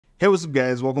Hey, what's up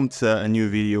guys, welcome to a new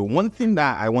video. One thing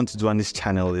that I want to do on this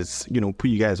channel is, put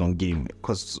you guys on game,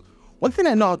 because one thing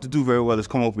I know how to do very well is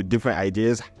come up with different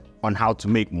ideas on how to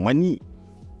make money.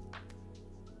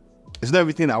 It's not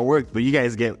everything that works, but you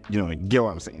guys get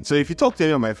what I'm saying. So if you talk to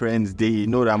any of my friends, they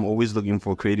know that I'm always looking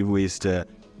for creative ways to,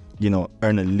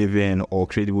 earn a living, or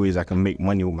creative ways I can make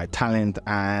money with my talent.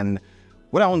 And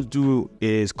what I want to do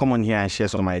is come on here and share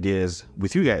some ideas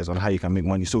with you guys on how you can make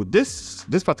money. So this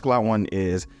particular one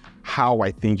is how I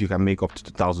think you can make up to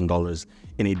 $2,000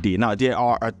 in a day. Now, there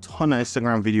are a ton of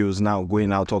Instagram videos now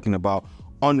going out talking about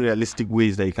unrealistic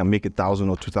ways that you can make $1,000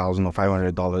 or $2,000 or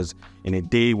 $500 in a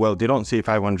day. Well, they don't say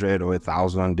 500 or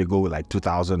 1,000. They go with like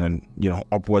 2,000 and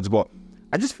upwards. But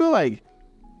I just feel like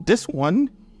this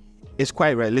one is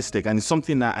quite realistic, and it's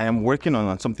something that I am working on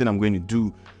and something I'm going to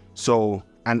do. So,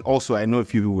 and also I know a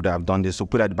few people would have done this, so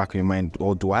put that at the back of your mind.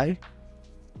 Or do I?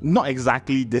 Not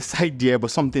exactly this idea, but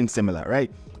something similar,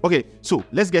 right? Okay, so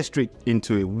let's get straight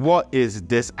into it. What is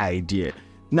this idea?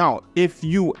 Now, if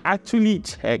you actually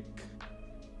check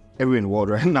everywhere in the world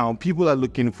right now, people are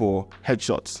looking for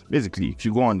headshots. Basically, if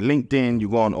you go on LinkedIn, you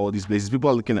go on all these places,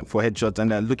 people are looking for headshots, and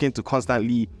they're looking to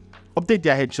constantly update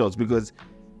their headshots, because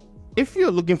if you're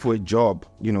looking for a job,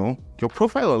 your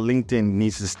profile on LinkedIn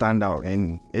needs to stand out,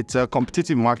 and it's a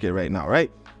competitive market right now,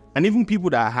 right? And even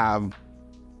people that have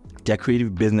their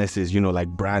creative businesses, like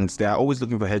brands, they're always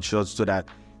looking for headshots so that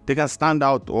they can stand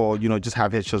out, or, just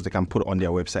have headshots they can put on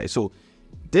their website. So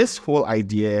this whole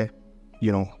idea,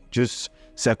 just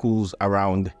circles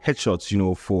around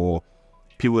headshots, for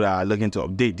people that are looking to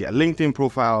update their LinkedIn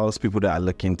profiles, people that are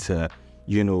looking to,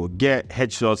 get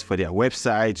headshots for their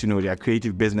websites, their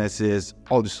creative businesses,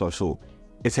 all this stuff. So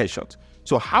it's headshots.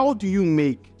 So how do you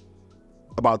make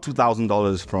about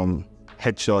 $2,000 from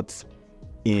headshots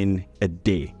in a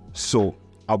day? So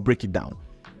I'll break it down.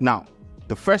 Now,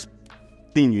 the first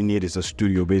thing you need is a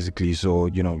studio, basically. So,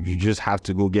 you just have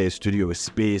to go get a studio, a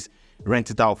space, rent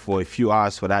it out for a few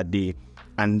hours for that day.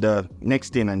 And the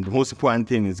next thing, and the most important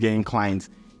thing, is getting clients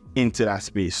into that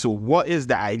space. So what is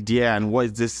the idea, and what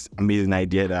is this amazing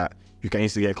idea that you can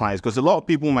use to get clients? Because a lot of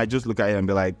people might just look at it and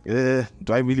be like, do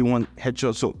I really want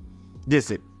headshots? So this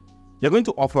is it. You're going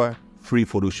to offer free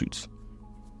photo shoots.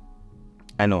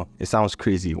 I know it sounds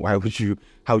crazy. How would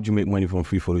you make money from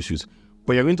free photo shoots?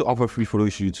 But you're going to offer free photo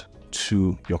shoots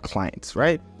to your clients,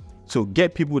 right? So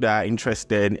get people that are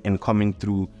interested in coming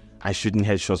through and shooting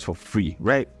headshots for free,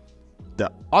 right? The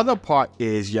other part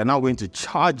is you're now going to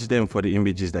charge them for the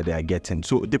images that they are getting.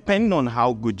 So depending on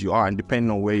how good you are and depending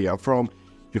on where you're from,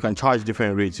 you can charge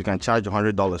different rates. You can charge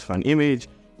 $100 for an image.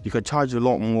 You can charge a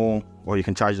lot more, or you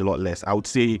can charge a lot less. I would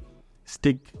say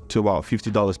stick to about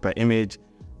 $50 per image.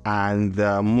 And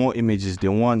the more images they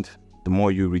want, the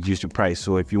more you reduce your price.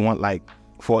 So if you want like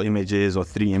 4 images or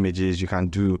 3 images, you can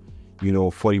do,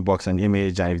 $40 an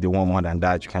image. And if they want more than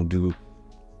that, you can do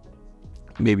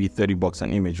maybe $30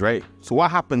 an image, right? So what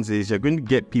happens is you're going to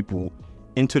get people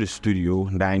into the studio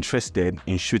that are interested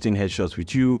in shooting headshots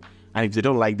with you. And if they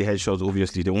don't like the headshots,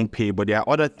 obviously they won't pay. But there are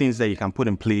other things that you can put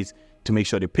in place to make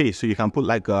sure they pay. So you can put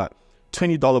like a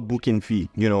 $20 booking fee,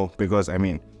 because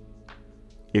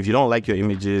if you don't like your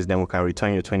images, then we can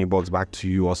return your $20 back to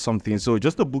you or something. So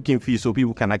just a booking fee, so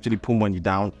people can actually put money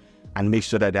down and make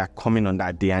sure that they're coming on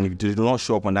that day. And if they do not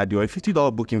show up on that day, or a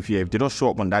 $50 booking fee, if they don't show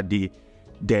up on that day,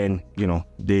 then,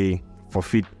 they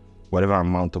forfeit whatever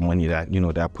amount of money that,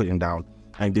 they're putting down.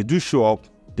 And if they do show up,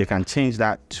 they can change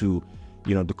that to,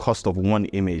 the cost of one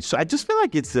image. So I just feel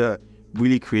like it's a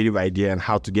really creative idea on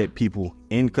how to get people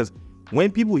in, because when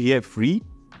people hear free,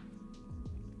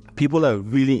 people are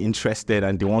really interested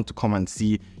and they want to come and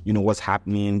see, what's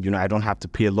happening. I don't have to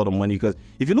pay a lot of money, because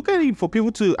if you look at it, for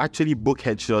people to actually book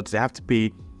headshots, they have to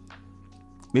pay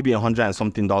maybe $100 and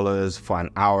something for an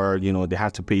hour. They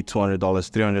have to pay $200,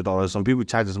 $300. Some people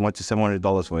charge as much as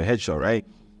 $700 for a headshot, right?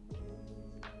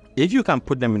 If you can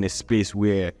put them in a space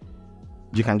where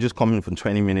you can just come in for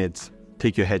 20 minutes,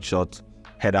 take your headshot,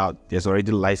 head out. There's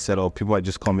already lights set up. People are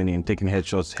just coming in, taking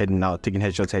headshots, heading out, taking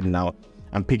headshots, heading out,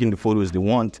 and picking the photos they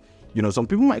want. Some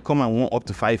people might come and want up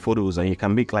to 5 photos, and you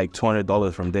can make like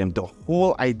 $200 from them. The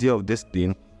whole idea of this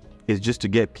thing is just to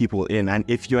get people in. And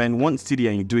if you're in one city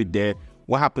and you do it there,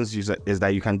 what happens is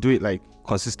that you can do it like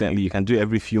consistently. You can do it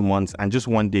every few months, and just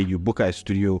one day you book a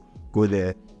studio, go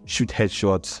there, shoot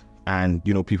headshots, and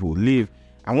people will leave.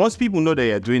 And once people know that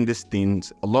you're doing these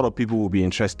things, a lot of people will be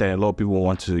interested. A lot of people will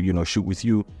want to shoot with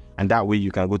you, and that way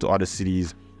you can go to other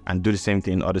cities and do the same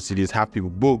thing in other cities. Have people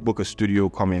book a studio,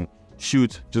 come in,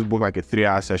 shoot, just book like a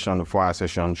 3-hour session, a 4-hour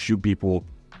session, shoot people,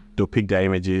 they'll pick their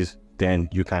images, then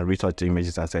you can retouch the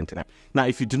images and send to them. Now,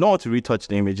 if you do not want to retouch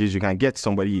the images, you can get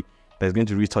somebody that's going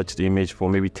to retouch the image for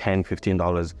maybe $10,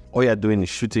 $15. All you're doing is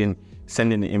shooting,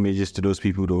 sending the images to those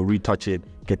people. They'll retouch it,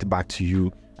 get it back to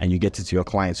you, and you get it to your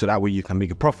client. So that way you can make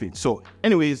a profit. So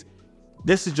anyways,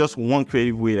 this is just one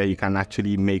creative way that you can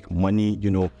actually make money,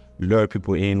 you know, lure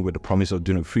people in with the promise of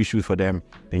doing a free shoot for them,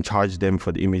 then charge them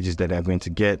for the images that they're going to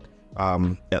get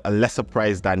a lesser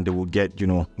price than they will get, you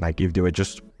know, like if they were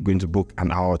just going to book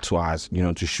an hour, 2 hours, you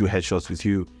know, to shoot headshots with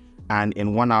you. And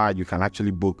in 1 hour, you can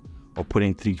actually book or put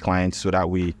in 3 clients, so that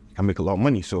way you can make a lot of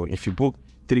money. So if you book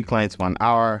 3 clients 1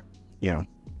 hour, you know,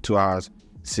 2 hours,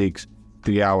 6,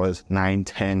 3 hours, 9,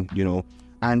 10, you know,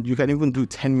 and you can even do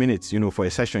 10 minutes, you know, for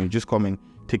a session. You just come in,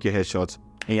 take your headshots,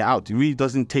 and you're out. It really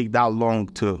doesn't take that long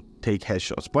to take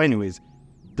headshots. But anyways,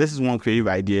 this is one creative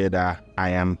idea that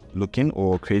I am looking,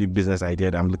 or creative business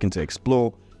idea that I'm looking to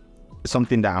explore.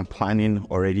 Something that I'm planning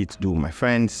already to do with my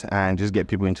friends, and just get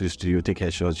people into the studio, take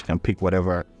headshots. You can pick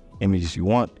whatever images you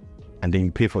want, and then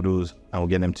you pay for those, and we'll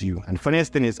get them to you. And the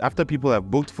funniest thing is, after people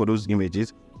have booked for those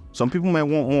images, some people might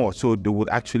want more, so they would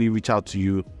actually reach out to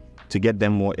you to get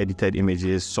them more edited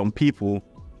images. Some people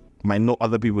might know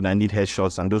other people that need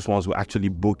headshots, and those ones will actually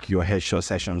book your headshot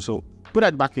session. So put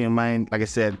that back in your mind. Like I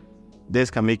said, this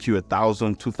can make you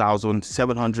 $1,000, $2,000,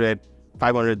 $700,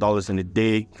 $500 in a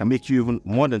day. Can make you even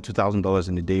more than $2,000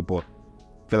 in a day. But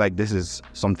I feel like this is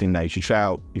something that you should try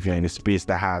out if you're in a space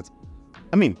that has,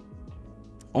 I mean,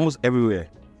 almost everywhere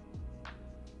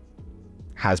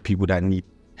has people that need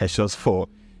headshots for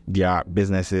their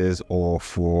businesses or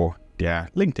for their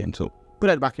LinkedIn. So put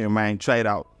that back in your mind, try it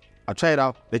out. I'll try it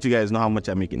out, let you guys know how much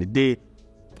I make in a day.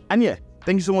 And yeah,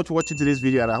 thank you so much for watching today's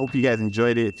video, and I hope you guys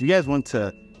enjoyed it. If you guys want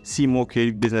to see more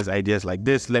creative business ideas like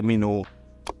this, let me know,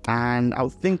 and I'll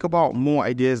think about more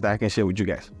ideas that I can share with you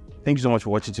guys. Thank you so much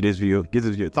for watching today's video. Give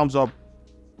this video a thumbs up.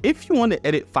 If you want to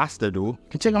edit faster though, you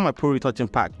can check out my Pro Retouching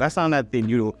Pack. That's another thing,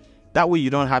 you know, that way you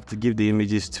don't have to give the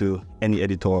images to any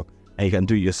editor, and you can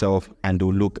do it yourself, and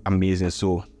they'll look amazing.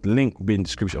 So the link will be in the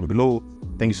description below.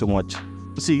 Thank you so much.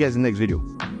 I'll see you guys in the next video.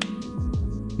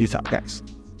 Peace out, guys.